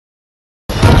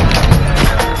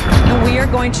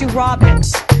We're going to rob it,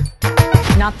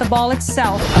 not the ball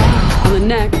itself. On the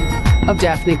neck of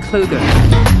Daphne Kluger.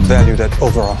 Valued at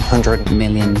over $100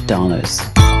 million.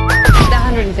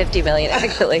 150 million,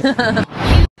 actually.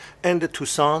 And the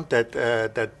Toussaint,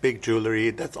 that big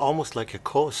jewelry, that's almost like a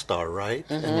co-star, right?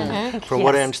 Mm-hmm. From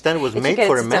what I understand, it was made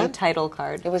for a man. Title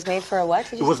card. It was made for a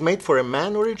what? It was made for a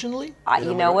man originally.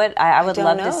 You know what? I would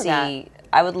love to see. That.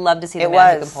 I would love to see the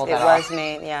man who can pull that off. It was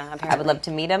made. Yeah, apparently. I would love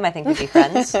to meet him. I think we'd be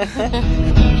friends.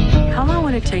 How long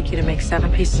would it take you to make 7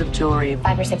 pieces of jewelry?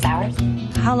 5 or 6 hours.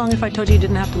 How long if I told you you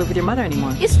didn't have to live with your mother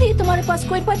anymore? इसलिए तुम्हारे पास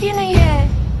कोई पति नहीं है.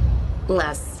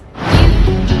 Less.